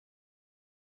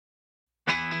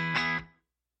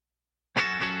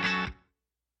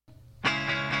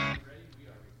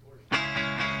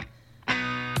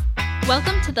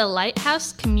Welcome to the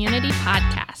Lighthouse Community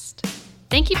Podcast.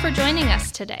 Thank you for joining us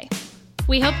today.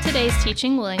 We hope today's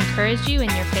teaching will encourage you in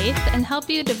your faith and help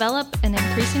you develop an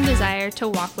increasing desire to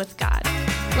walk with God.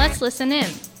 Let's listen in.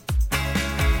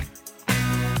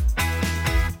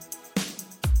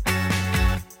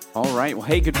 All right. Well,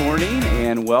 hey, good morning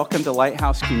and welcome to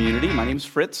Lighthouse Community. My name is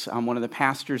Fritz. I'm one of the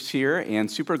pastors here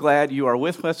and super glad you are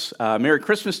with us. Merry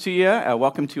Christmas to you.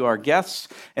 Welcome to our guests.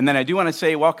 And then I do want to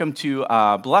say welcome to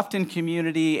Bluffton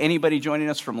Community. Anybody joining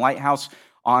us from Lighthouse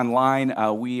Online,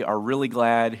 we are really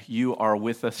glad you are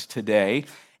with us today.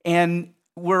 And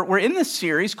we're in this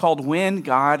series called When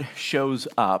God Shows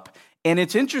Up. And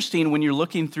it's interesting when you're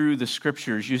looking through the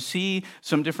scriptures, you see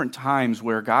some different times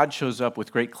where God shows up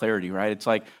with great clarity, right? It's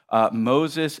like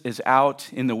Moses is out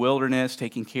in the wilderness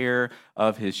taking care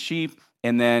of his sheep,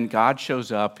 and then God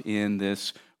shows up in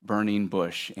this burning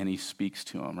bush, and he speaks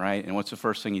to him, right? And what's the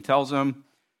first thing he tells him?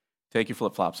 Take your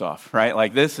flip-flops off, right?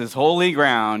 Like, this is holy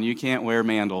ground. You can't wear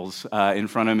mandals in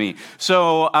front of me.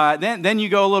 So then you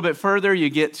go a little bit further. You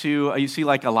get to, you see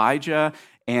like Elijah,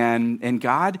 and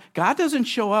God doesn't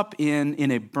show up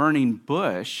in a burning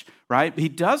bush, right? He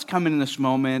does come in this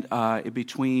moment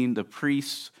between the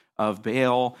priests of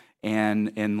Baal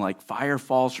and like fire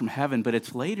falls from heaven, but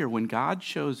it's later when God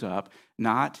shows up,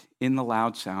 not in the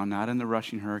loud sound, not in the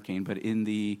rushing hurricane, but in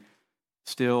the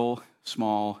still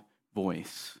small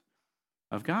voice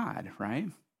of God, right?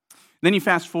 Then you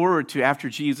fast forward to after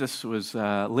Jesus was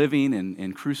living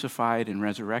and crucified and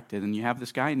resurrected, and you have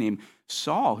this guy named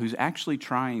Saul who's actually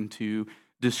trying to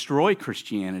destroy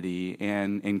Christianity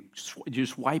and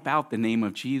just wipe out the name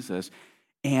of Jesus.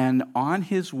 And on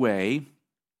his way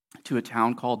to a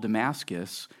town called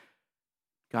Damascus,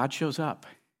 God shows up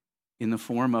in the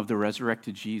form of the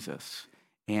resurrected Jesus,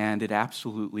 and it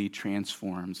absolutely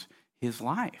transforms his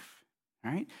life.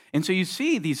 Right? And so you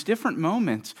see these different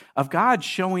moments of God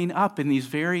showing up in these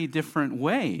very different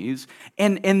ways.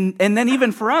 And then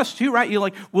even for us too, right?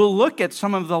 We'll look at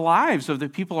some of the lives of the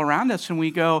people around us and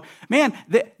we go, man,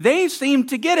 they seem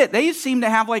to get it. They seem to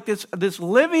have like this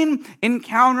living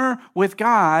encounter with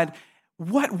God.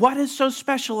 What is so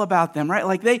special about them, right?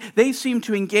 Like they seem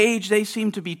to engage, they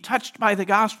seem to be touched by the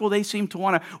gospel, they seem to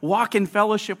want to walk in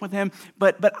fellowship with him.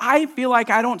 But I feel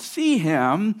like I don't see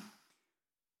him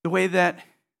the way that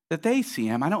they see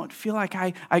him. I don't feel like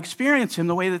I experience him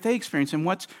the way that they experience him.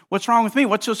 What's wrong with me?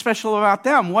 What's so special about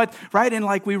them? Right? And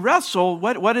like we wrestle,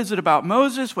 what is it about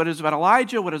Moses? What is it about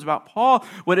Elijah? What is it about Paul?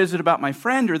 What is it about my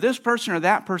friend or this person or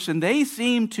that person? They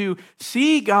seem to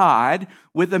see God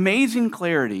with amazing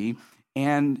clarity,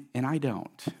 and I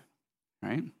don't,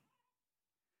 right?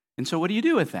 And so what do you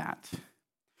do with that?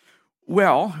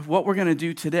 Well, what we're going to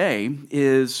do today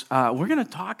is we're going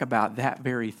to talk about that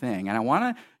very thing. And I want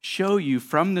to show you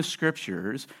from the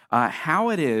scriptures how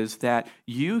it is that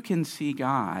you can see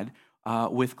God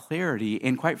with clarity.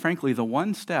 And quite frankly, the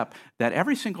one step that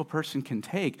every single person can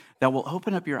take that will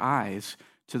open up your eyes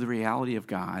to the reality of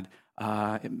God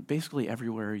basically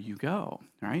everywhere you go,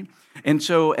 right? And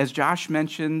so as Josh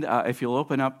mentioned, if you'll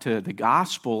open up to the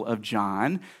Gospel of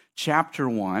John, Chapter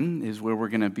 1 is where we're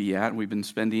going to be at. We've been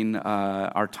spending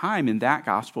our time in that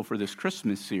gospel for this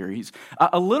Christmas series.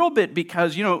 A little bit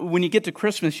because, when you get to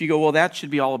Christmas, you go, well, that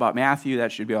should be all about Matthew,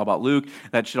 that should be all about Luke,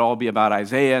 that should all be about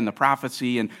Isaiah and the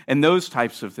prophecy and those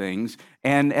types of things.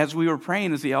 And as we were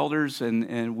praying as the elders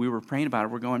and we were praying about it,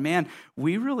 we're going, man,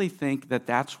 we really think that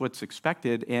that's what's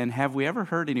expected. And have we ever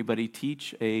heard anybody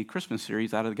teach a Christmas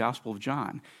series out of the Gospel of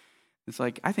John? It's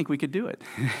like, I think we could do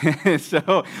it.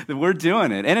 So we're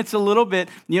doing it. And it's a little bit,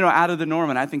 out of the norm.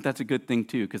 And I think that's a good thing,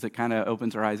 too, because it kind of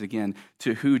opens our eyes again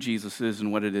to who Jesus is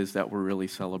and what it is that we're really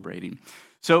celebrating.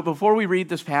 So before we read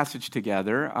this passage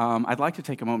together, I'd like to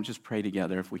take a moment, just pray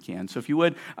together if we can. So if you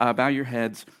would, bow your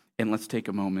heads and let's take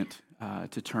a moment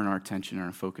to turn our attention and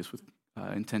our focus with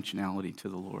intentionality to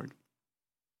the Lord.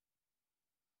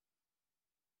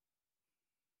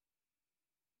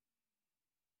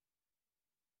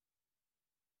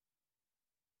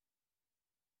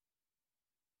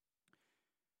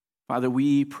 Father,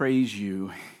 we praise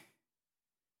you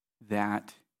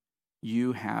that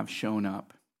you have shown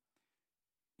up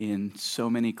in so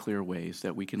many clear ways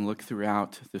that we can look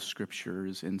throughout the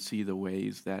scriptures and see the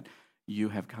ways that you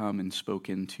have come and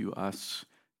spoken to us,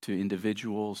 to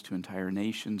individuals, to entire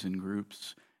nations and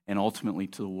groups, and ultimately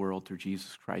to the world through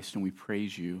Jesus Christ. And we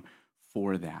praise you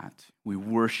for that. We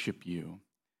worship you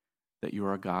that you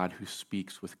are a God who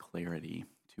speaks with clarity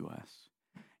to us.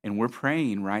 And we're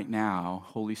praying right now,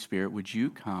 Holy Spirit, would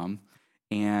you come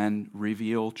and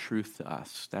reveal truth to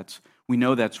us? We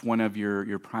know that's one of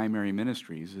your primary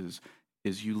ministries is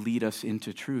is you lead us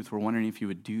into truth. We're wondering if you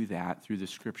would do that through the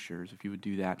scriptures, if you would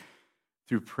do that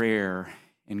through prayer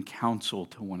and counsel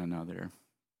to one another.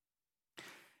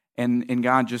 And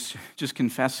God, just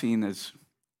confessing as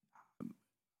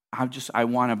I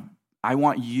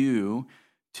want you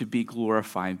to be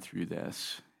glorified through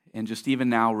this. And just even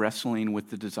now wrestling with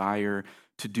the desire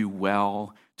to do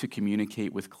well, to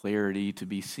communicate with clarity, to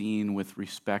be seen with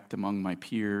respect among my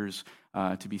peers,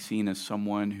 to be seen as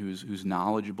someone who's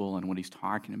knowledgeable in what he's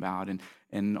talking about.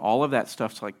 And all of that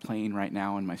stuff's like playing right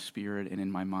now in my spirit and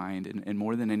in my mind. And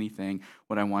more than anything,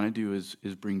 what I want to do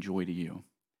is bring joy to you.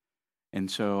 And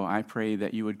so I pray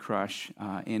that you would crush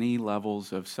any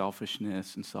levels of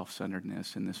selfishness and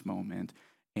self-centeredness in this moment,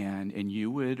 and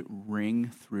you would ring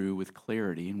through with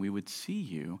clarity, and we would see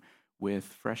you with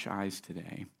fresh eyes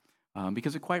today.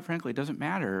 Because quite frankly, it doesn't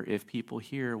matter if people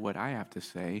hear what I have to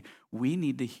say. We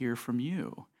need to hear from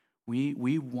you.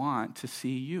 We want to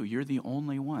see you. You're the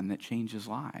only one that changes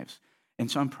lives. And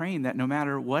so I'm praying that no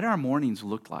matter what our mornings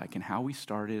looked like and how we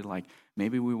started, like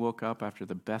maybe we woke up after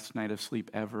the best night of sleep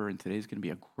ever and today's going to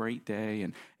be a great day,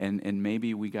 and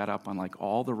maybe we got up on like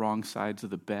all the wrong sides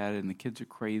of the bed and the kids are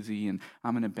crazy and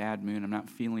I'm in a bad mood, I'm not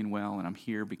feeling well, and I'm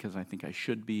here because I think I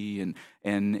should be, and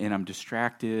I'm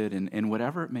distracted, and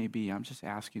whatever it may be. I'm just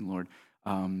asking, Lord,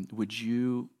 would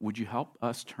you help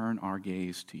us turn our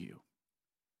gaze to you?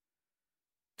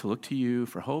 To look to you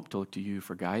for hope, to look to you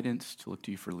for guidance, to look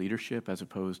to you for leadership as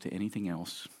opposed to anything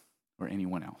else or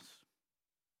anyone else.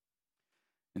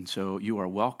 And so you are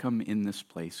welcome in this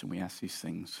place, and we ask these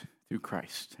things through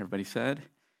Christ. Everybody said,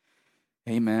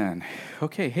 amen.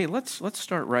 Okay, hey, let's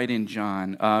start right in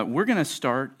John. We're going to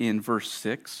start in verse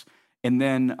 6, and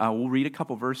then we'll read a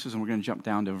couple verses, and we're going to jump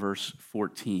down to verse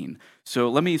 14. So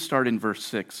let me start in verse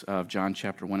 6 of John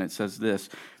chapter 1. It says this: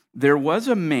 There was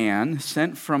a man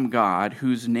sent from God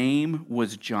whose name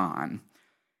was John,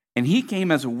 and he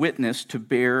came as a witness to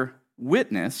bear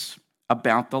witness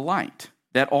about the light,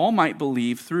 that all might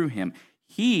believe through him.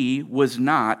 He was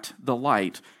not the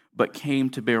light, but came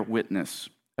to bear witness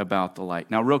about the light.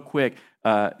 Now, real quick,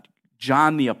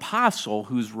 John the Apostle,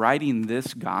 who's writing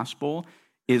this gospel,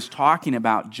 is talking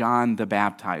about John the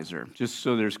Baptizer, just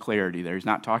so there's clarity there. He's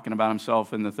not talking about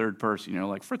himself in the third person,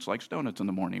 like Fritz likes donuts in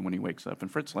the morning when he wakes up, and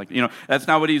Fritz that's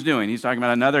not what he's doing. He's talking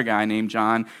about another guy named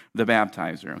John the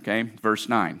Baptizer, okay? Verse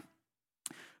 9.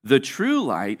 The true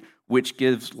light, which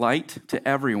gives light to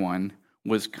everyone,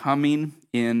 was coming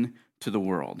into the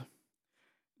world.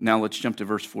 Now let's jump to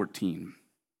verse 14.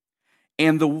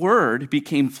 And the Word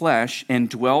became flesh and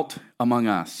dwelt among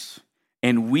us,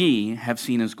 and we have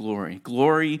seen his glory,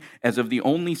 glory as of the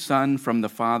only Son from the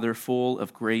Father, full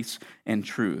of grace and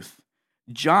truth.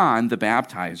 John the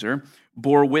Baptizer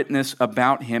bore witness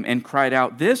about him and cried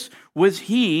out, "This was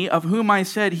he of whom I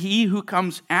said, he who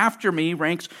comes after me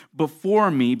ranks before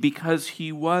me, because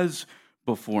he was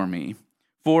before me.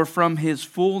 For from his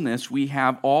fullness we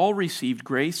have all received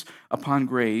grace upon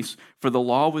grace, for the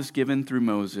law was given through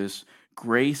Moses,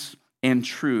 grace and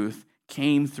truth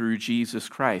came through Jesus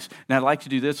Christ." Now, I'd like to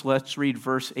do this. Let's read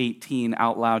verse 18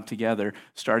 out loud together,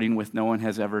 starting with "No one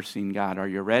has ever seen God." Are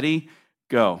you ready?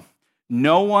 Go.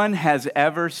 No one has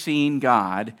ever seen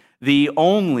God, the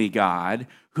only God,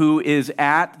 who is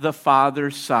at the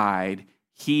Father's side.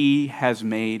 He has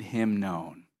made him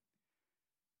known.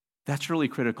 That's really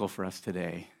critical for us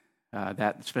today,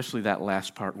 especially that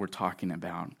last part we're talking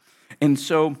about. And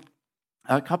so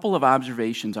a couple of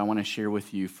observations I want to share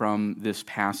with you from this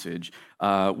passage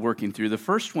working through. The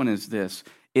first one is this,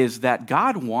 is that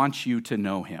God wants you to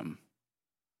know him.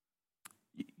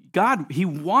 He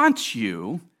wants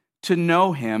you to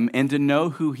know him and to know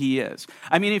who he is.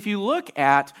 I mean, if you look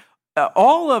at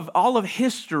all of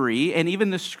history and even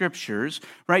the scriptures,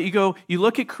 right? You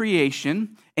look at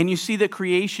creation and you see that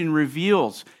creation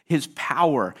reveals his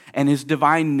power and his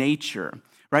divine nature.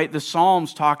 Right? The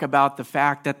Psalms talk about the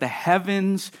fact that the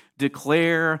heavens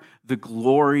declare the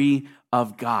glory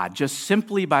of God, just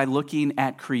simply by looking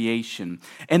at creation.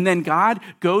 And then God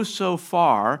goes so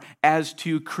far as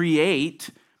to create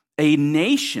a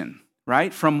nation,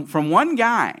 right? From one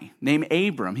guy named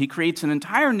Abram. He creates an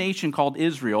entire nation called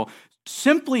Israel,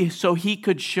 simply so he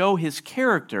could show his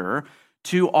character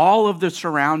to all of the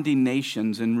surrounding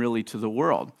nations and really to the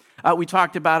world. We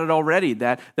talked about it already,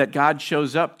 that God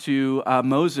shows up to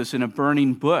Moses in a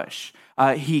burning bush.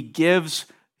 He gives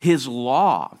his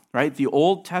law, right? The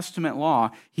Old Testament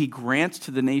law, he grants to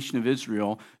the nation of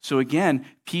Israel. So again,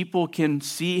 people can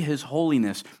see his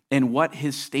holiness and what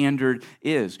his standard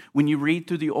is. When you read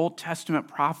through the Old Testament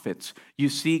prophets, you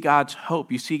see God's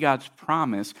hope, you see God's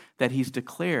promise that he's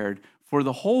declared for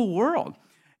the whole world.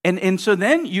 And so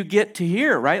then you get to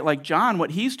hear, right, like John,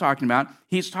 what he's talking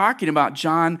about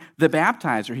John the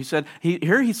Baptizer. He said,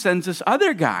 here he sends this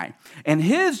other guy, and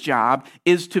his job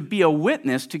is to be a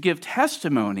witness, to give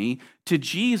testimony to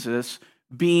Jesus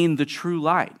being the true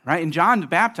light, right? And John the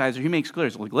Baptizer, he makes clear,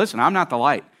 he's like, listen, I'm not the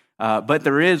light, but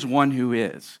there is one who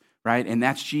is, right? And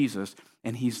that's Jesus,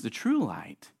 and he's the true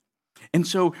light. And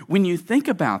so when you think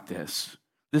about this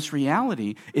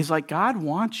reality is like God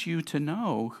wants you to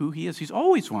know who he is. He's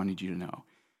always wanted you to know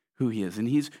who he is, and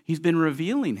he's been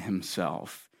revealing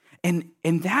himself. And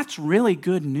that's really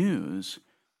good news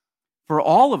for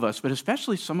all of us, but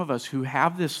especially some of us who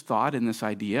have this thought and this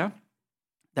idea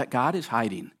that God is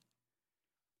hiding.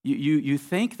 You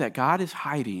think that God is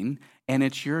hiding, and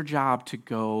it's your job to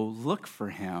go look for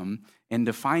him and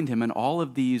to find him in all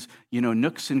of these,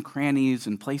 nooks and crannies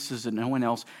and places that no one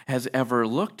else has ever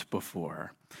looked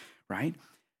before, right?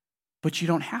 But you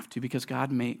don't have to, because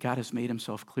God has made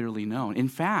himself clearly known. In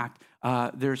fact,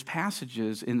 there's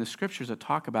passages in the scriptures that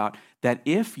talk about that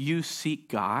if you seek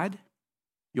God,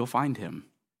 you'll find him,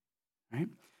 right?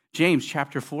 James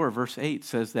chapter 4, verse 8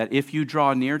 says that if you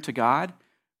draw near to God,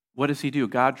 what does he do?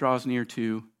 God draws near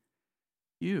to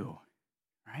you,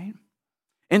 right?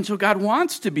 And so God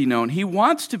wants to be known. He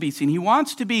wants to be seen. He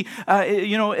wants to be,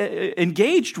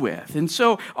 engaged with. And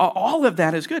so all of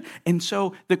that is good. And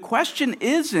so the question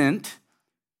isn't,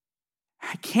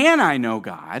 can I know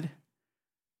God?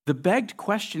 The begged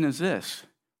question is this: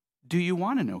 do you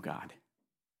want to know God?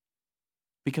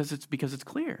 Because it's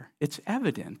clear. It's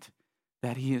evident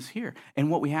that he is here. And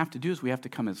what we have to do is we have to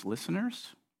come as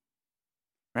listeners,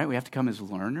 right? We have to come as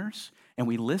learners, and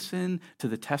we listen to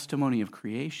the testimony of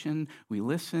creation. We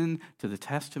listen to the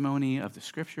testimony of the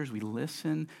scriptures. We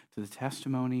listen to the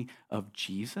testimony of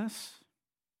Jesus,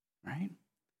 right?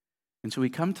 And so we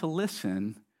come to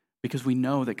listen because we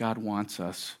know that God wants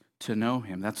us to know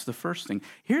him. That's the first thing.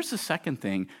 Here's the second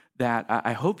thing that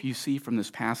I hope you see from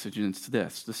this passage, and it's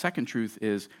this. The second truth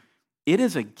is, it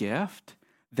is a gift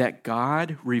that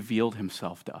God revealed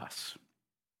himself to us.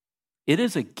 It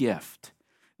is a gift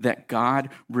that God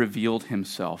revealed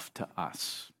himself to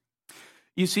us.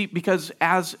 You see, because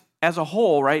as a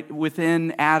whole, right,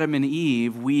 within Adam and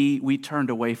Eve, we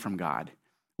turned away from God.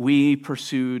 We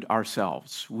pursued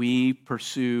ourselves. We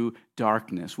pursue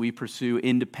darkness. We pursue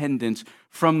independence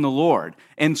from the Lord.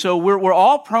 And so we're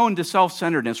all prone to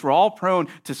self-centeredness. We're all prone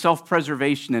to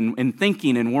self-preservation and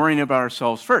thinking and worrying about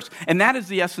ourselves first. And that is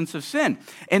the essence of sin.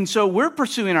 And so we're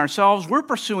pursuing ourselves. We're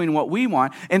pursuing what we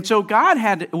want. And so God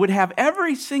would have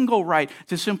every single right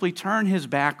to simply turn his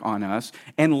back on us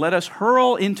and let us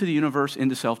hurl into the universe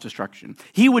into self-destruction.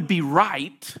 He would be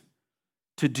right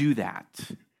to do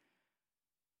that.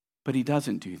 But he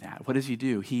doesn't do that. What does he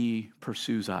do? He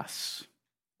pursues us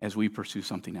as we pursue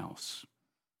something else,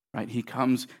 right? He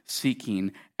comes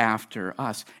seeking after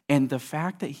us. And the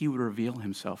fact that he would reveal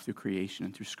himself through creation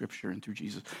and through scripture and through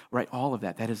Jesus, right? All of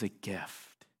that is a gift.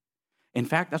 In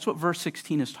fact, that's what verse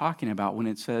 16 is talking about when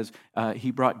it says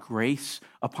he brought grace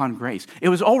upon grace. It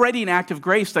was already an act of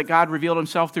grace that God revealed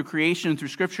himself through creation and through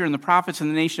scripture and the prophets and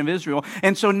the nation of Israel.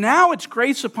 And so now it's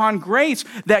grace upon grace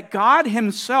that God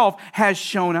himself has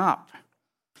shown up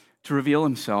to reveal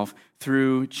himself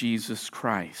through Jesus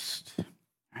Christ,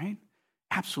 right?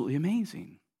 Absolutely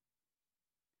amazing.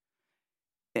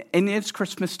 And it's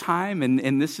Christmas time,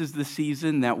 and this is the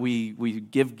season that we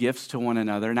give gifts to one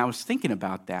another. And I was thinking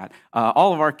about that.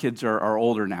 All of our kids are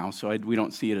older now, so we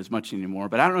don't see it as much anymore.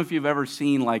 But I don't know if you've ever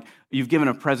seen, like, you've given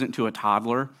a present to a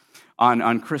toddler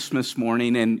on Christmas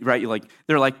morning, and right,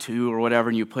 they're like 2 or whatever,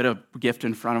 and you put a gift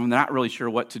in front of them. They're not really sure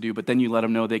what to do, but then you let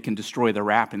them know they can destroy the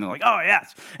wrap, and they're like, oh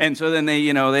yes. And so then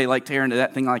they like tear into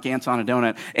that thing like ants on a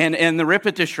donut, and they rip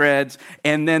it to shreds.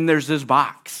 And then there's this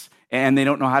box. And they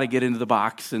don't know how to get into the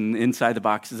box, and inside the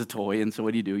box is a toy. And so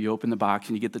what do? You open the box,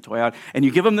 and you get the toy out, and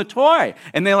you give them the toy.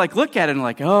 And they look at it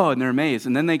and oh, and they're amazed.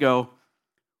 And then they go,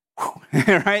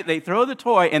 right? They throw the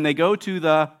toy, and they go to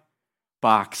the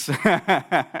box.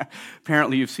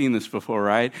 Apparently you've seen this before,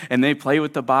 right? And they play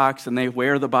with the box, and they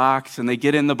wear the box, and they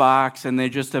get in the box, and they're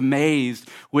just amazed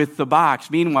with the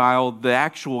box. Meanwhile, the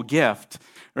actual gift,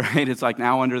 right, it's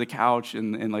now under the couch,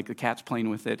 and the cat's playing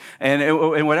with it,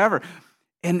 and whatever.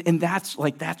 And that's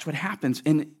what happens.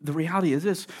 And the reality is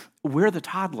this: we're the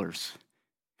toddlers,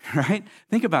 right?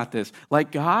 Think about this.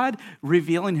 God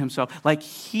revealing himself,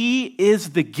 he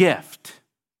is the gift.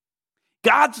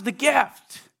 God's the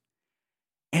gift.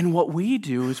 And what we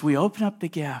do is we open up the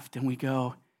gift and we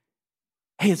go,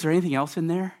 hey, is there anything else in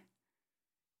there?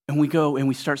 And we go and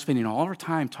we start spending all our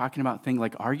time talking about things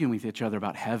like arguing with each other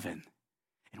about heaven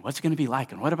And what's it going to be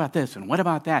like? And what about this? And what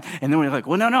about that? And then we're like,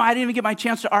 well, no, I didn't even get my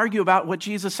chance to argue about what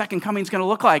Jesus' second coming is going to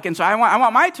look like. And so I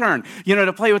want my turn,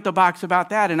 to play with the box about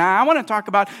that. And I want to talk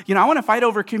about, I want to fight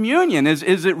over communion.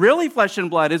 Is it really flesh and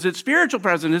blood? Is it spiritual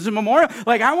presence? Is it memorial?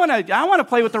 Like, I want to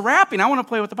play with the wrapping. I want to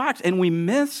play with the box. And we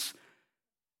miss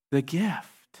the gift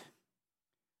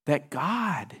that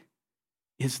God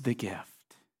is the gift.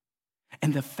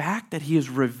 And the fact that he has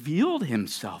revealed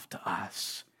himself to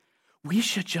us, we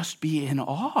should just be in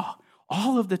awe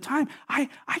all of the time. I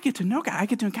get to know God. I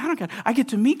get to encounter God. I get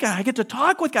to meet God. I get to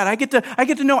talk with God. I get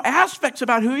to know aspects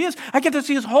about who he is. I get to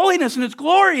see his holiness and his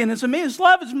glory and his amazing his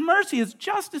love, his mercy, his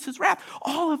justice, his wrath.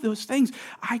 All of those things.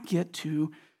 I get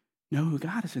to know who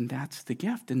God is, and that's the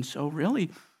gift. And so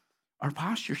really, our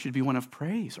posture should be one of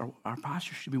praise. Our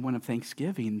posture should be one of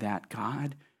thanksgiving that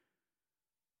God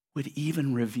would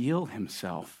even reveal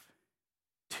himself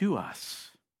to us.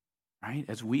 Right?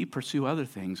 As we pursue other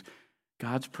things,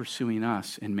 God's pursuing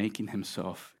us and making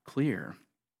himself clear.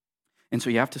 And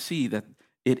so you have to see that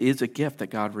it is a gift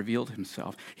that God revealed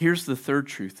himself. Here's the third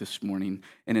truth this morning,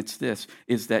 and it's this,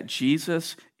 is that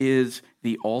Jesus is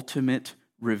the ultimate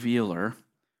revealer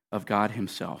of God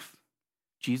himself.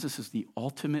 Jesus is the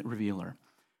ultimate revealer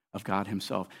of God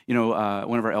himself.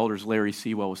 One of our elders, Larry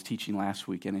Sewell, was teaching last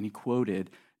weekend, and he quoted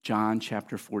John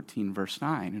chapter 14, verse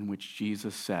 9, in which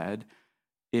Jesus said,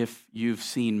 if you've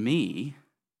seen me,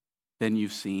 then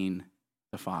you've seen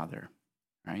the Father,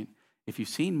 right? If you've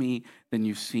seen me, then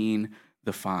you've seen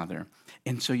the Father.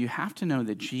 And so you have to know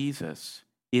that Jesus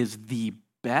is the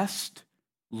best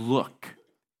look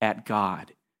at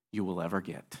God you will ever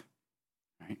get,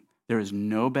 right? There is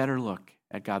no better look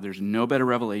at God. There's no better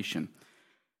revelation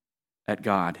at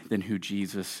God than who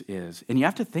Jesus is. And you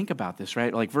have to think about this,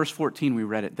 right? Like verse 14, we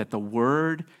read it, that the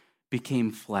Word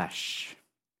became flesh.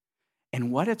 And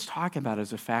what it's talking about is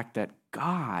the fact that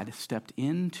God stepped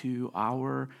into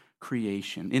our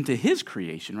creation, into his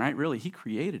creation, right? Really, he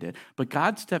created it. But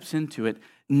God steps into it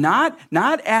not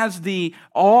as the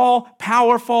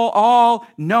all-powerful,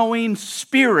 all-knowing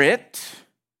Spirit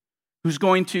who's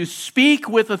going to speak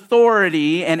with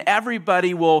authority and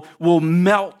everybody will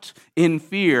melt in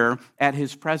fear at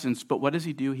his presence. But what does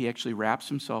he do? He actually wraps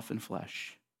himself in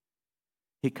flesh.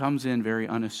 He comes in very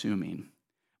unassuming.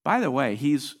 By the way,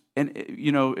 I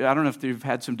don't know if you've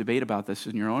had some debate about this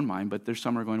in your own mind, but there's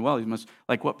some are going, well, he must,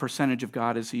 like, what percentage of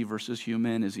God is he versus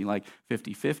human? Is he like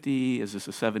 50-50? Is this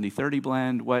a 70-30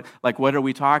 blend? What are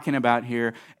we talking about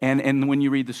here? And when you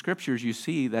read the scriptures, you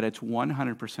see that it's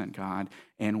 100% God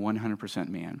and 100%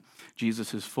 man.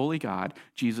 Jesus is fully God.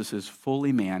 Jesus is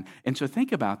fully man. And so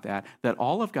think about that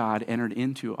all of God entered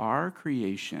into our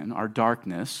creation, our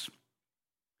darkness,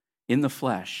 in the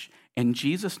flesh. And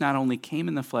Jesus not only came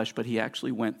in the flesh, but he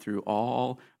actually went through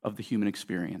all of the human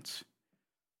experience.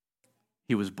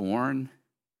 He was born.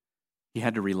 He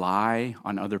had to rely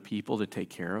on other people to take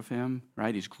care of him,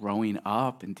 right? He's growing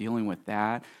up and dealing with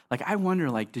that. Like, I wonder,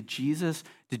 did Jesus,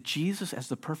 as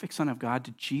the perfect Son of God,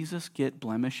 did Jesus get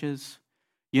blemishes?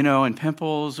 And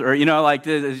pimples, or,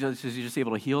 is he just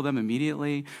able to heal them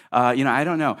immediately? I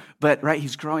don't know. But, right,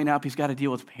 he's growing up. He's got to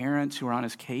deal with parents who are on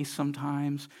his case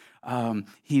sometimes.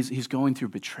 He's going through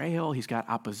betrayal. He's got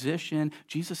opposition.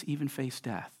 Jesus even faced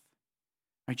death.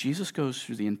 Right? Jesus goes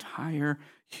through the entire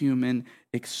human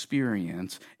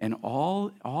experience, and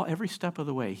every step of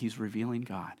the way, he's revealing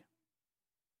God.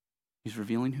 He's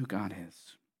revealing who God is.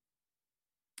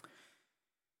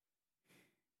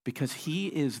 Because he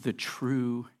is the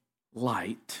true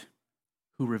light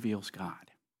who reveals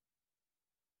God.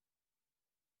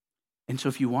 And so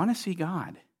if you want to see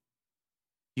God,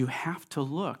 you have to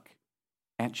look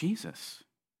at Jesus.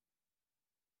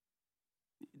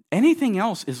 Anything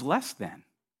else is less than,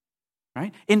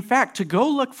 right? In fact, to go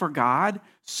look for God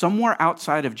somewhere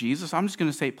outside of Jesus, I'm just going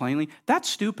to say it plainly, that's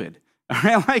stupid.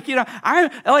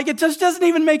 It just doesn't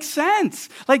even make sense.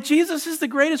 Like, Jesus is the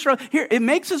greatest. Here, it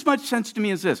makes as much sense to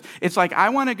me as this. It's like, I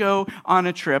want to go on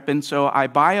a trip, and so I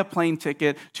buy a plane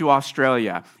ticket to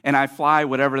Australia, and I fly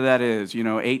whatever that is,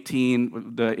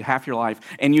 18, half your life,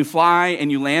 and you fly, and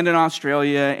you land in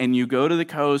Australia, and you go to the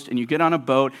coast, and you get on a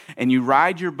boat, and you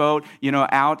ride your boat,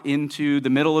 out into the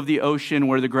middle of the ocean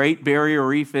where the Great Barrier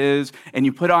Reef is, and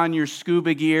you put on your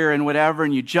scuba gear and whatever,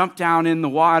 and you jump down in the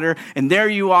water, and there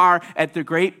you are at the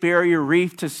Great Barrier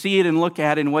Reef to see it and look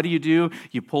at it. And what do?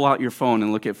 You pull out your phone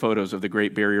and look at photos of the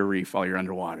Great Barrier Reef while you're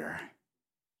underwater.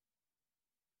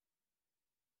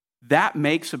 That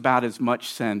makes about as much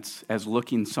sense as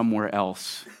looking somewhere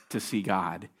else to see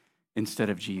God instead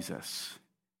of Jesus,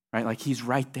 right? Like, he's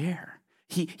right there.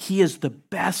 He is the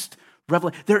best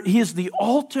He is the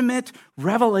ultimate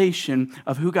revelation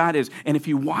of who God is. And if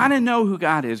you want to know who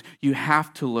God is, you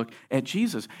have to look at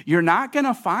Jesus. You're not going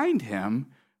to find him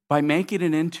by making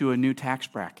it into a new tax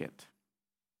bracket.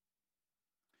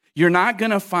 You're not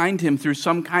going to find him through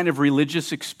some kind of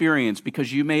religious experience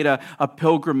because you made a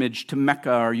pilgrimage to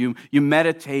Mecca, or you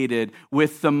meditated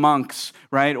with the monks,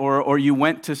 right? Or you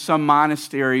went to some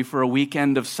monastery for a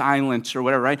weekend of silence or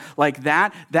whatever, right? Like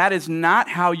that is not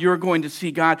how you're going to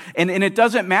see God. And it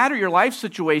doesn't matter your life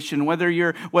situation, whether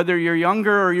you're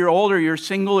younger or you're older, you're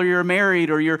single or you're married,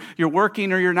 or you're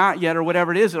working or you're not yet, or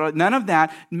whatever it is. None of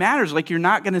that matters. Like, you're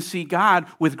not going to see God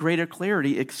with greater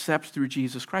clarity except through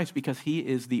Jesus Christ, because he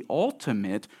is the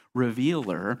ultimate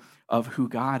revealer of who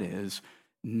God is.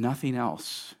 Nothing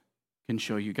else can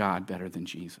show you God better than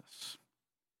Jesus.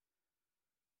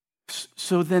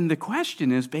 So then the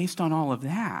question is, based on all of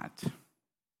that,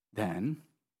 then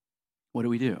what do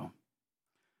we do?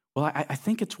 Well, I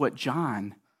think it's what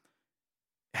John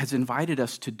has invited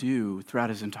us to do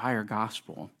throughout his entire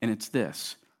gospel, and it's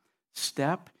this: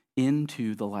 step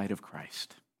into the light of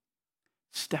Christ.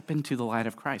 Step into the light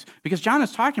of Christ. Because John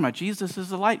is talking about Jesus is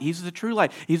the light. He's the true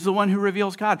light. He's the one who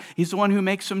reveals God. He's the one who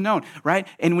makes him known, right?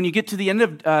 And when you get to the end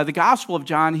of the Gospel of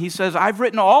John, he says, I've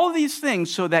written all of these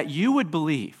things so that you would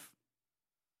believe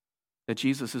that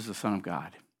Jesus is the Son of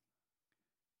God.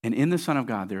 And in the Son of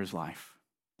God, there is life.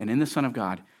 And in the Son of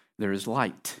God, there is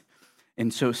light.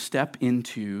 And so step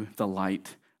into the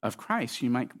light of Christ. You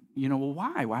might, well,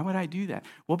 why? Why would I do that?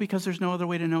 Well, because there's no other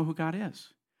way to know who God is.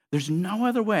 There's no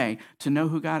other way to know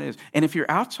who God is. And if you're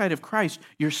outside of Christ,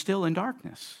 you're still in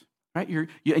darkness, right?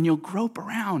 And you'll grope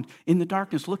around in the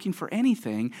darkness looking for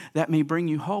anything that may bring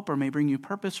you hope, or may bring you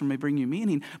purpose, or may bring you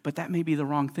meaning, but that may be the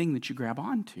wrong thing that you grab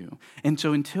onto. And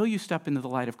so until you step into the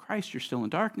light of Christ, you're still in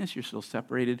darkness, you're still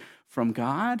separated from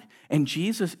God, and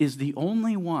Jesus is the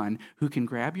only one who can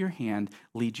grab your hand,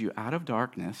 lead you out of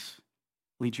darkness,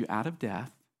 lead you out of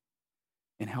death,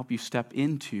 and help you step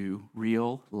into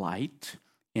real light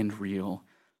and real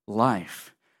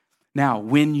life. Now,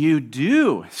 when you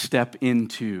do step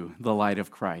into the light of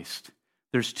Christ,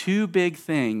 there's two big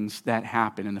things that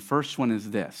happen. And the first one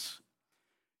is this: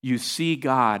 you see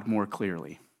God more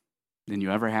clearly than you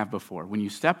ever have before. When you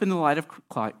step into the light of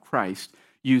Christ,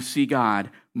 you see God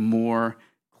more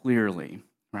clearly,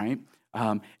 right?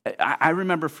 I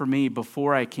remember for me,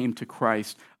 before I came to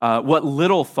Christ, what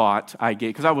little thought I gave,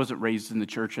 because I wasn't raised in the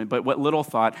church, but what little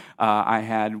thought I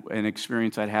had, an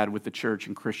experience I'd had with the church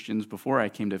and Christians before I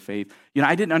came to faith,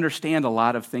 I didn't understand a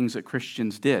lot of things that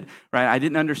Christians did, right? I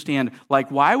didn't understand, like,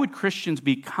 why would Christians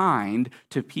be kind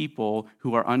to people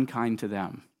who are unkind to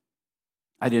them?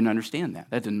 I didn't understand that.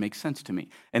 That didn't make sense to me.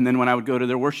 And then when I would go to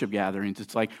their worship gatherings,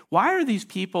 it's like, why are these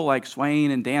people like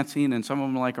swaying and dancing, and some of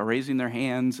them like are raising their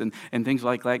hands and things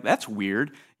like that? That's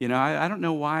weird. I don't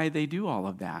know why they do all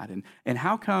of that. And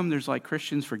how come there's like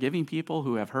Christians forgiving people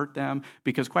who have hurt them?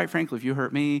 Because quite frankly, if you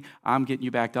hurt me, I'm getting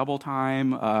you back double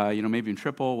time, maybe in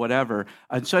triple, whatever.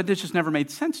 And so it just never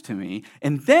made sense to me.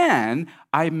 And then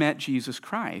I met Jesus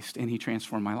Christ, and he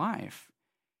transformed my life.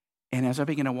 And as I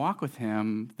began to walk with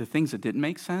him, the things that didn't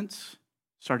make sense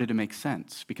started to make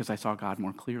sense, because I saw God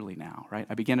more clearly now, right?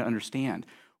 I began to understand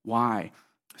why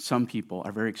some people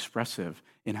are very expressive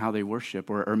in how they worship,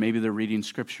 or maybe they're reading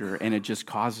scripture, and it just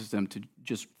causes them to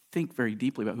just think very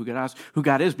deeply about who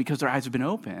God is, because their eyes have been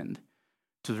opened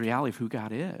to the reality of who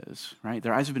God is, right?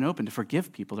 Their eyes have been open to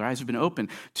forgive people. Their eyes have been open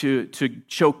to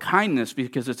show kindness,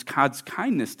 because it's God's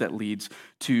kindness that leads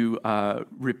to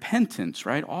repentance,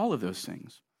 right? All of those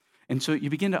things. And so you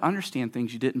begin to understand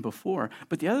things you didn't before.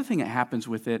 But the other thing that happens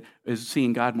with it is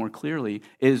seeing God more clearly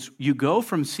is you go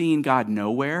from seeing God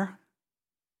nowhere,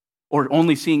 or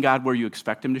only seeing God where you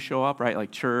expect him to show up, right?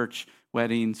 Like church,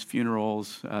 weddings,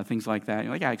 funerals, things like that.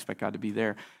 You're like, I expect God to be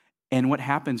there. And what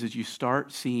happens is you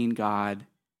start seeing God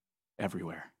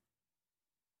everywhere.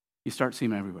 You start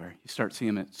seeing him everywhere. You start seeing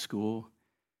him at school.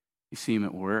 You see him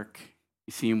at work.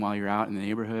 You see him while you're out in the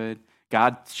neighborhood.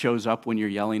 God shows up when you're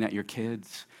yelling at your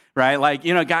kids, right? Like,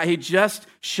 God, he just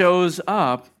shows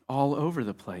up all over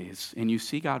the place, and you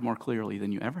see God more clearly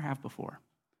than you ever have before.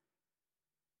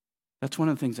 That's one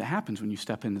of the things that happens when you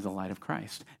step into the light of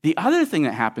Christ. The other thing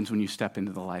that happens when you step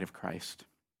into the light of Christ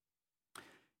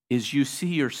is you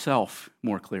see yourself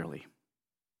more clearly.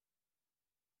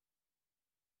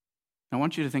 I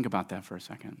want you to think about that for a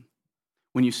second.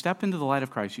 When you step into the light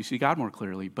of Christ, you see God more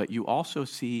clearly, but you also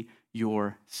see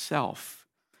yourself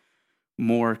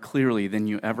more clearly than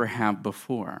you ever have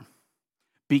before,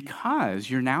 because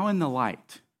you're now in the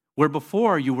light. where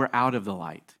before you were out of the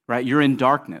light, right? You're in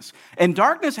darkness. And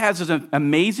darkness has this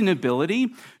amazing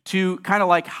ability to kind of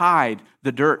like hide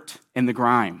the dirt and the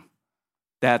grime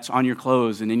that's on your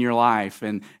clothes and in your life,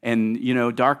 and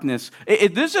darkness.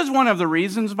 This is one of the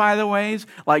reasons, by the way,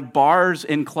 like bars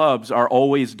and clubs are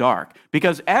always dark,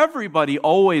 because everybody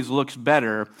always looks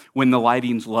better when the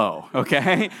lighting's low,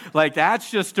 okay? Like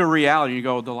that's just a reality. You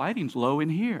go, the lighting's low in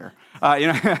here. But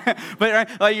right,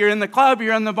 like you're in the club,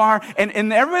 you're in the bar, and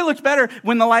everybody looks better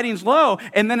when the lighting's low,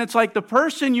 and then it's like the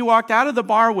person you walked out of the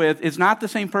bar with is not the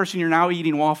same person you're now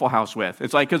eating Waffle House with.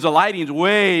 It's like, because the lighting's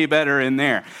way better in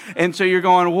there. And so you're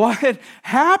going, what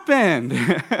happened?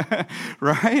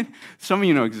 Right? Some of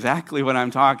you know exactly what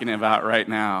I'm talking about right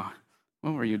now.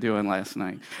 What were you doing last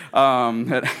night?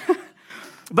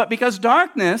 But because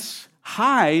darkness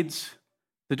hides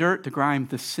the dirt, the grime,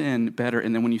 the sin better,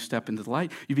 and then when you step into the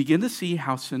light, you begin to see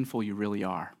how sinful you really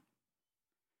are.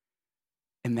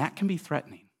 And that can be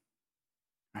threatening,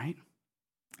 right?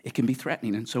 It can be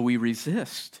threatening, and so we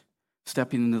resist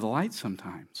stepping into the light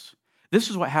sometimes. This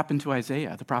is what happened to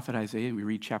Isaiah, the prophet Isaiah. We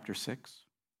read chapter 6.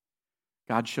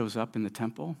 God shows up in the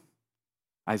temple.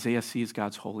 Isaiah sees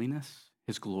God's holiness,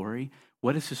 his glory.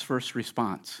 What is his first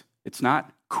response? It's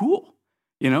not cool.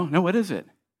 No, what is it?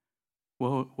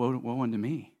 Woe unto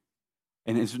me.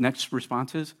 And his next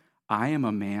response is, I am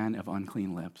a man of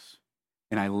unclean lips,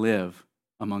 and I live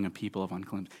among a people of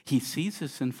unclean lips. He sees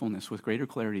his sinfulness with greater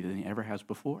clarity than he ever has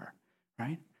before,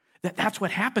 right? That's what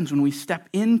happens when we step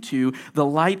into the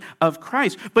light of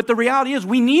Christ. But the reality is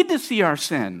we need to see our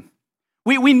sin.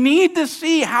 We need to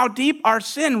see how deep our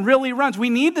sin really runs.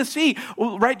 We need to see,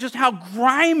 right, just how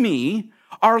grimy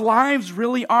our lives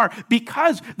really are,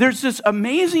 because there's this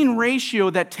amazing ratio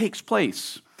that takes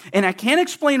place. And I can't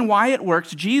explain why it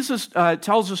works. Jesus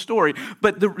tells a story,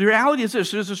 but the reality is this: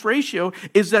 there's this ratio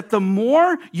is that the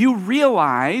more you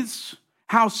realize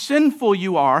how sinful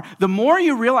you are, the more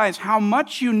you realize how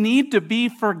much you need to be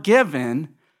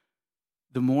forgiven,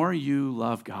 the more you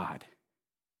love God.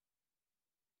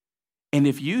 And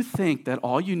if you think that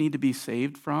all you need to be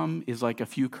saved from is like a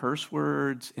few curse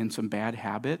words and some bad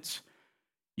habits,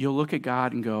 you'll look at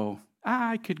God and go,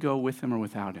 I could go with him or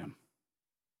without him.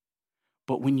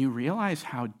 But when you realize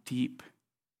how deep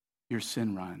your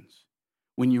sin runs,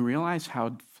 when you realize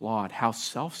how flawed, how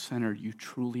self-centered you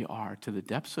truly are to the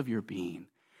depths of your being,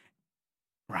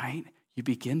 right? You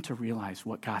begin to realize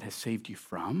what God has saved you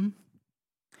from,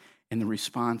 and the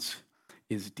response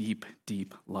is deep,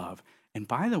 deep love. And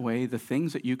by the way, the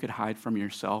things that you could hide from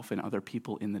yourself and other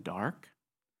people in the dark,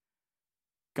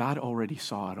 God already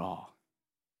saw it all.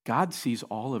 God sees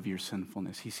all of your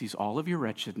sinfulness. He sees all of your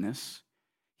wretchedness.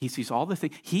 He sees all the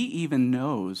things. He even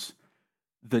knows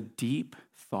the deep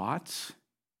thoughts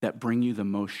that bring you the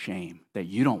most shame, that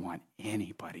you don't want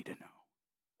anybody to know.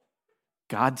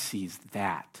 God sees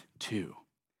that too.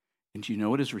 And do you know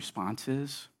what his response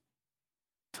is?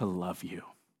 To love you.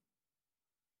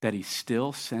 That he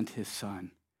still sent his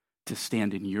son to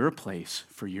stand in your place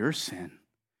for your sin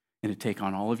and to take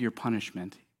on all of your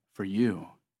punishment for you,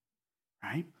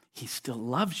 right? He still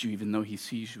loves you even though he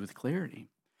sees you with clarity.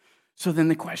 So then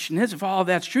the question is, if all of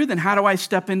that's true, then how do I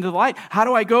step into the light? How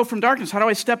do I go from darkness? How do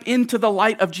I step into the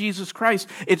light of Jesus Christ?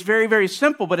 It's very, very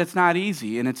simple, but it's not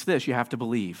easy. And it's this: you have to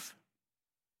believe.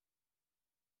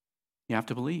 You have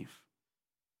to believe.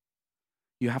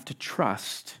 You have to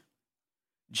trust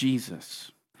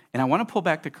Jesus. And I want to pull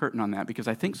back the curtain on that, because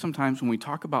I think sometimes when we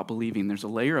talk about believing, there's a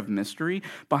layer of mystery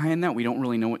behind that. We don't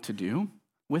really know what to do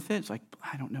with it. It's like,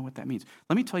 I don't know what that means.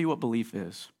 Let me tell you what belief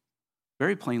is.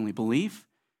 Very plainly, belief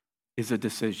is a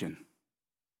decision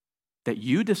that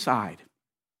you decide,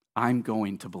 I'm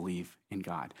going to believe in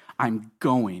God. I'm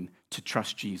going to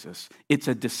trust Jesus. It's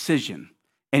a decision,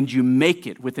 and you make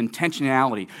it with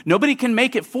intentionality. Nobody can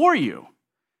make it for you.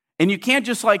 And you can't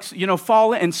just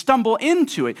fall and stumble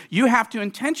into it. You have to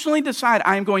intentionally decide,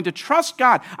 I'm going to trust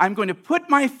God. I'm going to put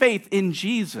my faith in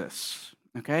Jesus,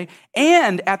 okay?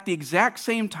 And at the exact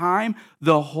same time,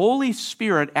 the Holy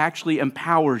Spirit actually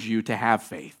empowers you to have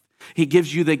faith. He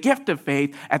gives you the gift of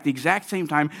faith at the exact same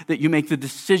time that you make the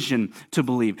decision to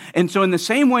believe. And so in the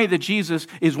same way that Jesus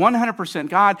is 100%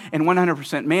 God and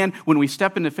 100% man, when we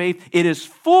step into faith, it is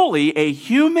fully a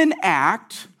human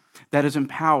act that is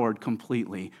empowered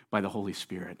completely by the Holy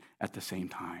Spirit at the same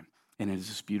time. And it is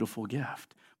this beautiful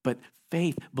gift. But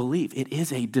faith, belief, it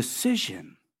is a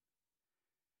decision.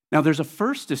 Now, there's a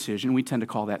first decision. We tend to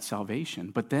call that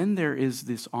salvation. But then there is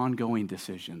this ongoing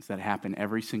decisions that happen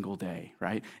every single day,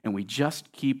 right? And we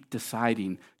just keep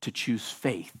deciding to choose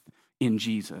faith in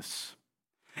Jesus.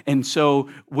 And so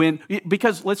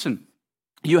because listen,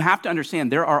 you have to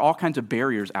understand there are all kinds of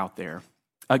barriers out there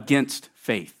against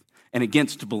faith and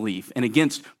against belief and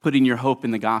against putting your hope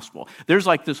in the gospel. There's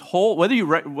like this whole, whether you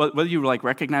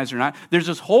recognize it or not, there's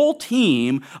this whole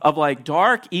team of like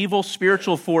dark, evil,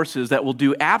 spiritual forces that will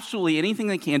do absolutely anything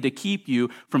they can to keep you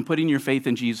from putting your faith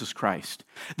in Jesus Christ.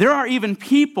 There are even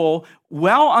people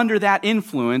well under that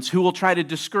influence who will try to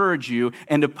discourage you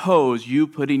and oppose you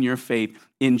putting your faith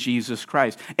in Jesus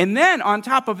Christ. And then on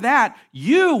top of that,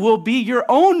 you will be your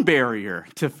own barrier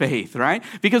to faith, right?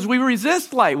 Because we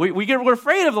resist light. We're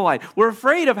afraid of the light. We're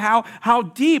afraid of how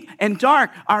deep and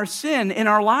dark our sin in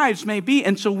our lives may be.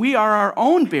 And so we are our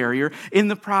own barrier in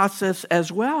the process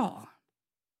as well.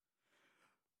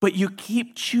 But you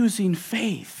keep choosing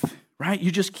faith, right?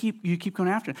 You keep going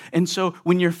after it. And so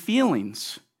when your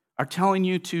feelings are telling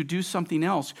you to do something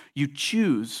else, you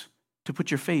choose to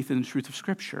put your faith in the truth of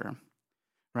Scripture.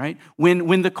 Right?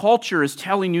 When the culture is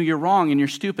telling you you're wrong and you're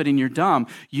stupid and you're dumb,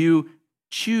 you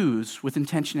choose with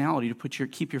intentionality to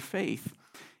keep your faith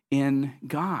in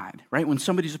God. Right? When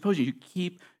somebody's opposing you, you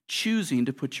keep choosing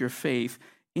to put your faith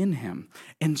in Him.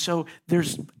 And so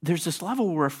there's this level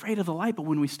where we're afraid of the light, but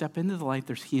when we step into the light,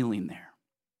 there's healing there.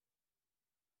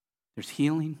 There's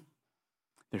healing.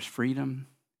 There's freedom.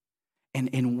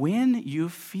 And when you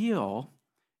feel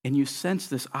and you sense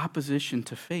this opposition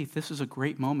to faith, this is a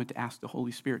great moment to ask the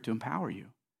Holy Spirit to empower you,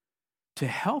 to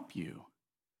help you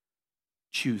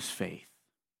choose faith,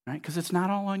 right? Because it's not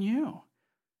all on you.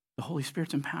 The Holy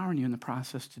Spirit's empowering you in the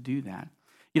process to do that.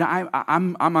 You know,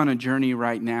 I'm on a journey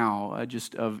right now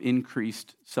just of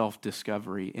increased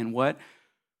self-discovery. And what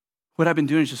I've been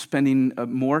doing is just spending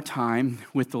more time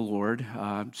with the Lord,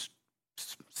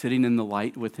 sitting in the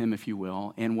light with Him, if you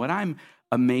will. And what I'm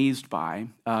amazed by,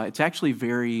 it's actually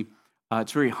very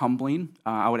humbling.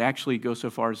 I would actually go so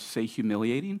far as to say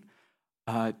humiliating,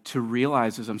 to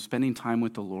realize as I'm spending time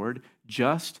with the Lord,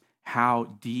 just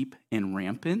how deep and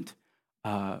rampant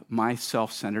my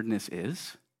self-centeredness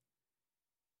is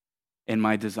and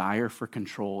my desire for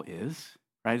control is.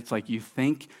 Right? It's like you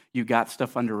think you got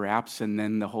stuff under wraps, and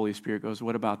then the Holy Spirit goes,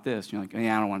 "What about this?" And you're like,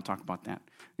 "Yeah, I don't want to talk about that."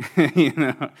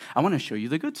 I want to show you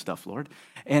the good stuff, Lord.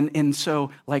 And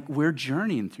so, like, we're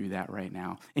journeying through that right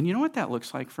now. And you know what that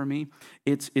looks like for me?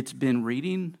 It's been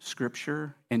reading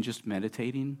Scripture and just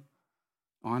meditating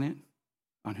on it,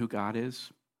 on who God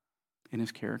is and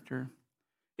His character.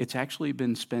 It's actually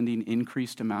been spending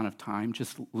increased amount of time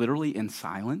just literally in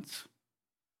silence,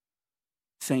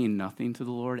 saying nothing to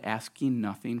the Lord, asking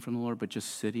nothing from the Lord, but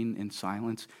just sitting in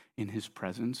silence in His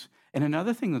presence. And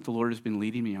another thing that the Lord has been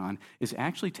leading me on is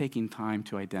actually taking time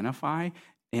to identify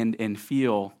and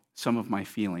feel some of my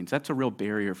feelings. That's a real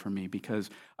barrier for me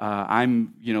because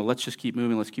let's just keep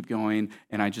moving, let's keep going,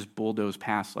 and I just bulldoze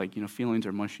past, feelings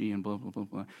are mushy and blah, blah, blah,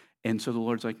 blah. And so the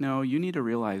Lord's like, no, you need to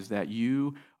realize that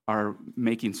you are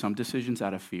making some decisions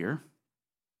out of fear.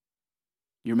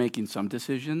 You're making some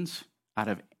decisions out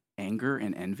of anger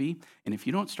and envy. And if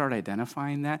you don't start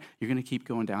identifying that, you're going to keep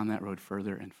going down that road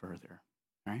further and further,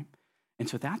 right? And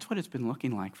so that's what it's been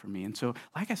looking like for me. And so,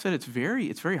 like I said, it's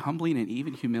very humbling and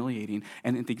even humiliating.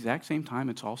 And at the exact same time,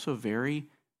 it's also very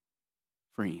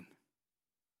freeing.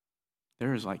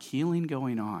 There is like healing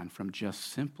going on from just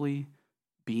simply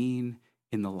being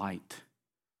in the light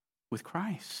with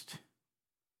Christ.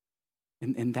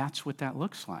 And that's what that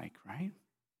looks like, right?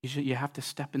 You have to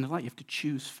step in the light. You have to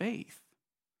choose faith.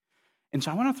 And so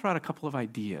I want to throw out a couple of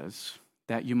ideas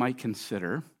that you might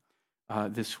consider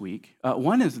this week.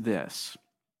 One is this.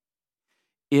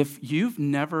 If you've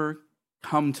never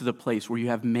come to the place where you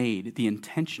have made the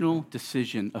intentional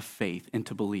decision of faith and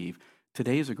to believe,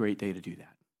 today is a great day to do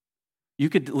that. You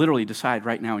could literally decide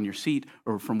right now in your seat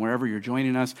or from wherever you're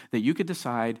joining us that you could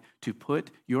decide to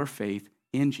put your faith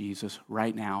in Jesus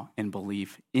right now and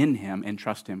believe in Him and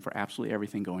trust Him for absolutely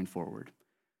everything going forward.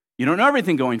 You don't know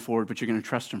everything going forward, but you're going to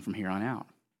trust Him from here on out.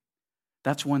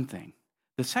 That's one thing.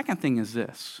 The second thing is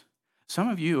this. Some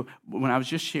of you, when I was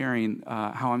just sharing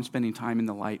how I'm spending time in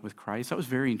the light with Christ, that was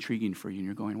very intriguing for you. And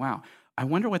you're going, wow, I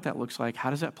wonder what that looks like.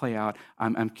 How does that play out?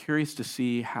 I'm curious to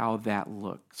see how that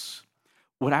looks.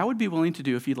 What I would be willing to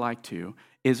do, if you'd like to,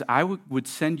 is I would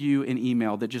send you an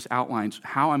email that just outlines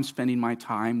how I'm spending my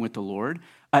time with the Lord.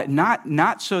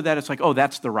 Not so that it's like, oh,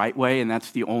 that's the right way and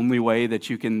that's the only way that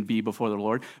you can be before the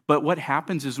Lord. But what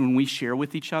happens is when we share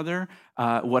with each other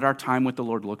what our time with the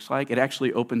Lord looks like, it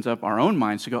actually opens up our own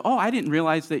minds to go, oh, I didn't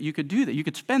realize that you could do that. You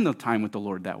could spend the time with the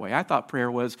Lord that way. I thought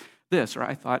prayer was this, or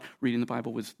I thought reading the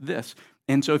Bible was this.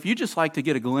 And so if you just like to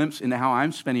get a glimpse into how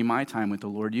I'm spending my time with the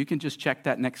Lord, you can just check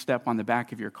that next step on the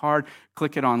back of your card,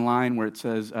 click it online where it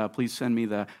says, please send me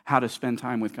the How to Spend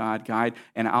Time with God guide,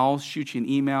 and I'll shoot you an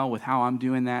email with how I'm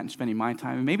doing that and spending my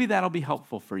time. And maybe that'll be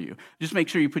helpful for you. Just make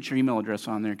sure you put your email address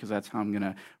on there because that's how I'm going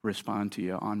to respond to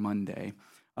you on Monday.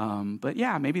 But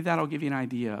yeah, maybe that'll give you an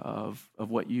idea of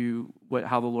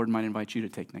how the Lord might invite you to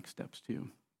take next steps too.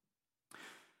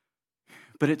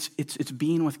 But it's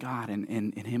being with God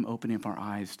and Him opening up our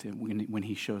eyes to when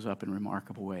He shows up in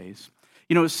remarkable ways.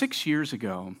 You know, it was 6 years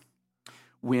ago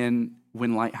when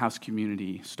Lighthouse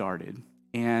Community started,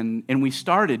 and we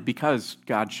started because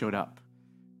God showed up.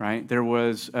 Right? There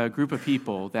was a group of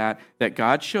people that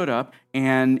God showed up,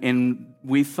 and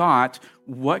we thought,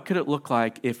 what could it look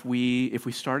like if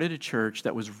we started a church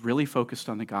that was really focused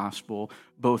on the gospel,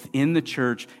 both in the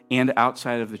church and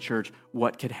outside of the church?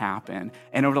 What could happen?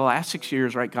 And over the last 6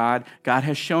 years, right, God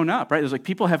has shown up. Right? There's like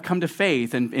people have come to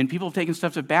faith, and people have taken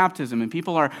steps of baptism, and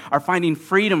people are finding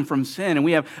freedom from sin. And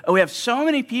we have so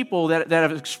many people that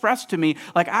have expressed to me,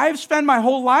 like, I've spent my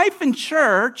whole life in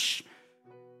church.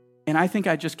 And I think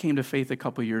I just came to faith a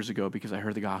couple years ago because I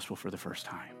heard the gospel for the first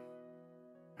time,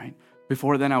 right?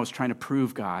 Before then, I was trying to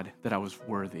prove God that I was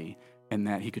worthy and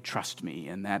that He could trust me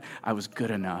and that I was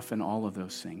good enough and all of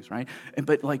those things, right?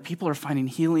 But like people are finding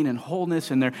healing and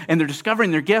wholeness, and they're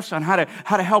discovering their gifts on how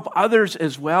to help others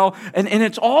as well. And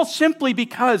it's all simply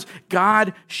because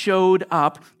God showed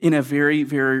up in a very,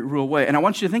 very real way. And I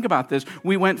want you to think about this.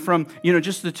 We went from,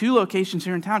 just the 2 locations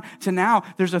here in town to now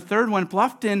there's a third one.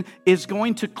 Bluffton is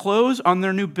going to close on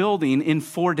their new building in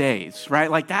 4 days, right?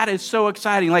 Like that is so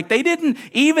exciting. Like they didn't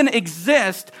even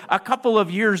exist a couple of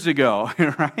years ago,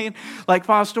 right? Like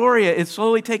Fostoria is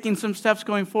slowly taking some steps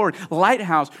going forward.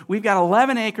 Lighthouse, we've got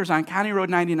 11 acres on County Road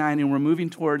 99, and we're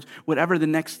moving towards whatever the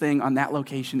next thing on that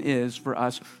location is for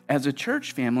us as a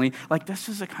church family. Like this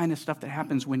is the kind of stuff that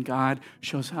happens when God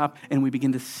shows up and we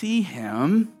begin to see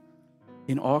Him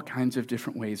in all kinds of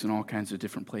different ways, in all kinds of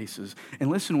different places. And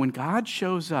listen, when God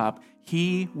shows up,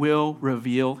 He will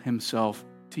reveal Himself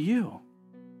to you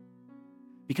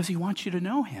because He wants you to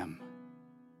know Him.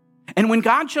 And when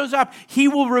God shows up, He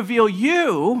will reveal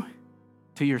you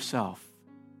to yourself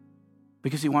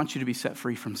because He wants you to be set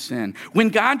free from sin. When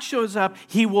God shows up,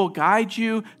 He will guide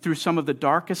you through some of the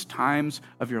darkest times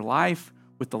of your life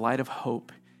with the light of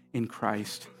hope in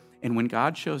Christ. And when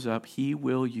God shows up, He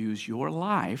will use your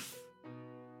life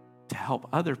to help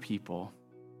other people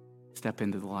step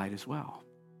into the light as well.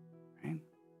 Right?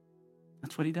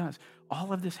 That's what He does.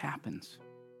 All of this happens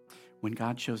when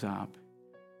God shows up.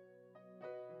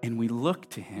 And we look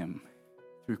to Him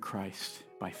through Christ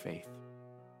by faith.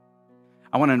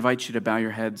 I want to invite you to bow your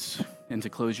heads and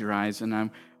to close your eyes. And I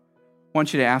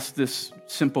want you to ask this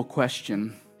simple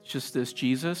question. It's just this: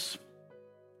 Jesus,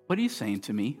 what are you saying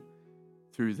to me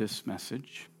through this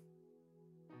message?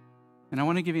 And I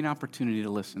want to give you an opportunity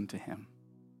to listen to Him.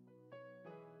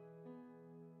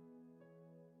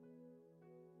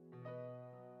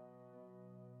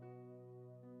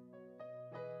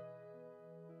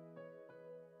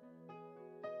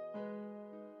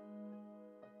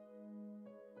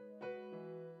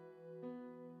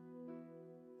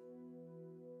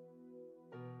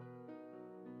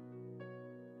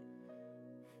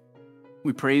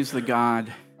 We praise the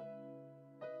God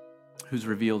who's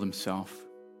revealed Himself,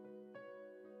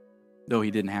 though He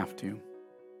didn't have to.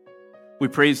 We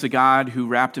praise the God who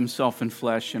wrapped Himself in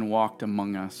flesh and walked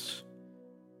among us,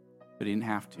 but He didn't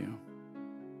have to.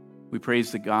 We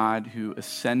praise the God who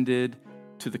ascended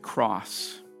to the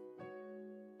cross,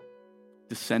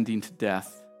 descending to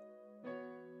death,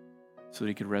 so that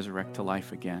He could resurrect to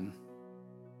life again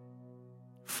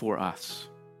for us.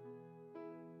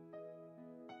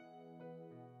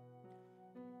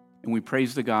 And we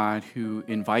praise the God who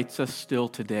invites us still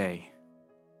today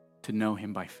to know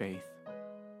Him by faith.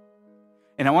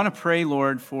 And I want to pray,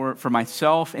 Lord, for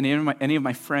myself and any of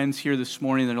my friends here this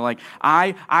morning that are like,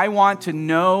 I want to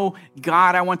know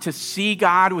God. I want to see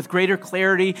God with greater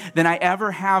clarity than I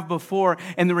ever have before.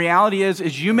 And the reality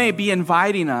is you may be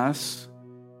inviting us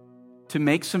to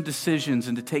make some decisions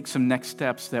and to take some next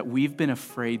steps that we've been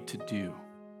afraid to do.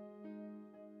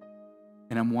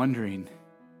 And I'm wondering,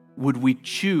 would we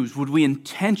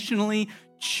intentionally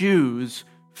choose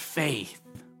faith?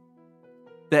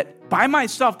 That by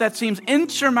myself, that seems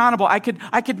insurmountable. I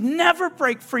could never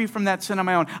break free from that sin on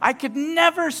my own. I could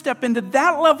never step into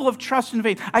that level of trust and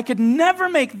faith. I could never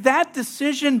make that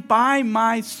decision by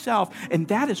myself. And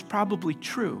that is probably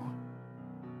true.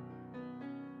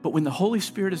 But when the Holy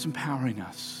Spirit is empowering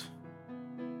us,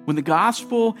 when the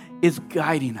gospel is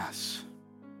guiding us,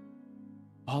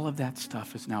 all of that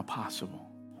stuff is now possible.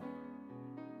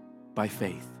 by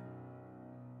faith.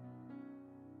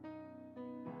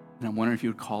 And I'm wondering if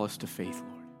you would call us to faith,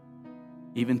 Lord.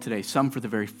 Even today, some for the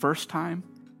very first time,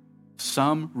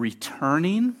 some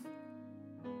returning,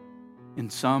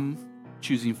 and some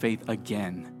choosing faith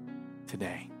again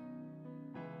today.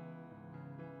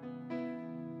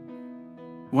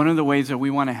 One of the ways that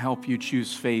we want to help you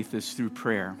choose faith is through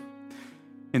prayer.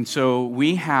 And so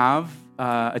we have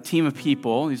a team of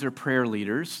people, these are prayer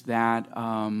leaders, that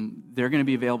they're going to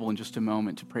be available in just a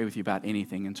moment to pray with you about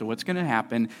anything. And so what's going to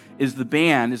happen is the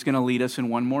band is going to lead us in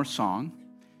one more song.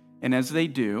 And as they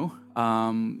do,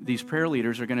 these prayer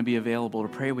leaders are going to be available to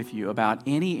pray with you about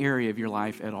any area of your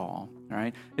life at all. All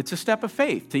right? It's a step of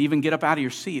faith to even get up out of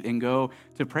your seat and go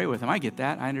to pray with them. I get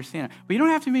that. I understand it. But you don't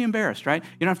have to be embarrassed, right?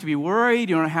 You don't have to be worried.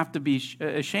 You don't have to be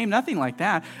ashamed, nothing like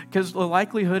that, because the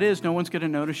likelihood is no one's going to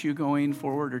notice you going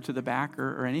forward or to the back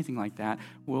or anything like that.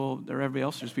 Everybody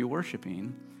else will just be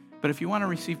worshiping. But if you want to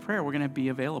receive prayer, we're going to be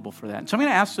available for that. So I'm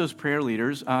going to ask those prayer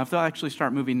leaders if they'll actually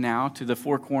start moving now to the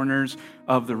four corners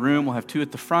of the room. We'll have 2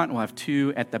 at the front. We'll have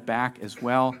 2 at the back as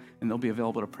well. And they'll be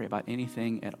available to pray about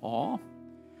anything at all.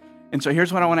 And so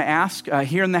here's what I want to ask.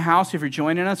 Here in the house, if you're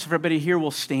joining us, everybody here will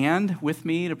stand with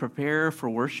me to prepare for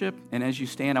worship. And as you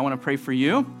stand, I want to pray for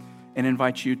you and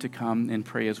invite you to come and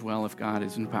pray as well if God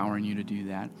is empowering you to do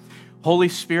that. Holy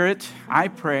Spirit, I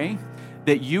pray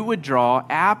that you would draw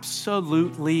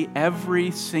absolutely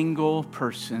every single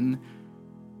person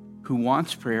who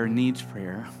wants prayer, needs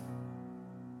prayer,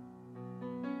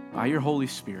 by your Holy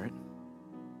Spirit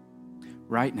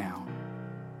right now.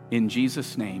 In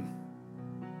Jesus' name,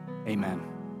 amen.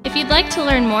 If you'd like to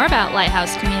learn more about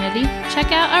Lighthouse Community,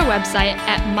 check out our website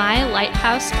at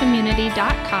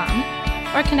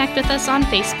mylighthousecommunity.com or connect with us on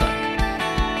Facebook.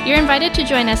 You're invited to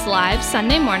join us live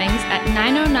Sunday mornings at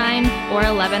 9:09 or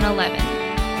 11:11.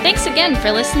 Thanks again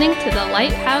for listening to the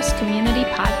Lighthouse Community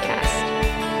Podcast.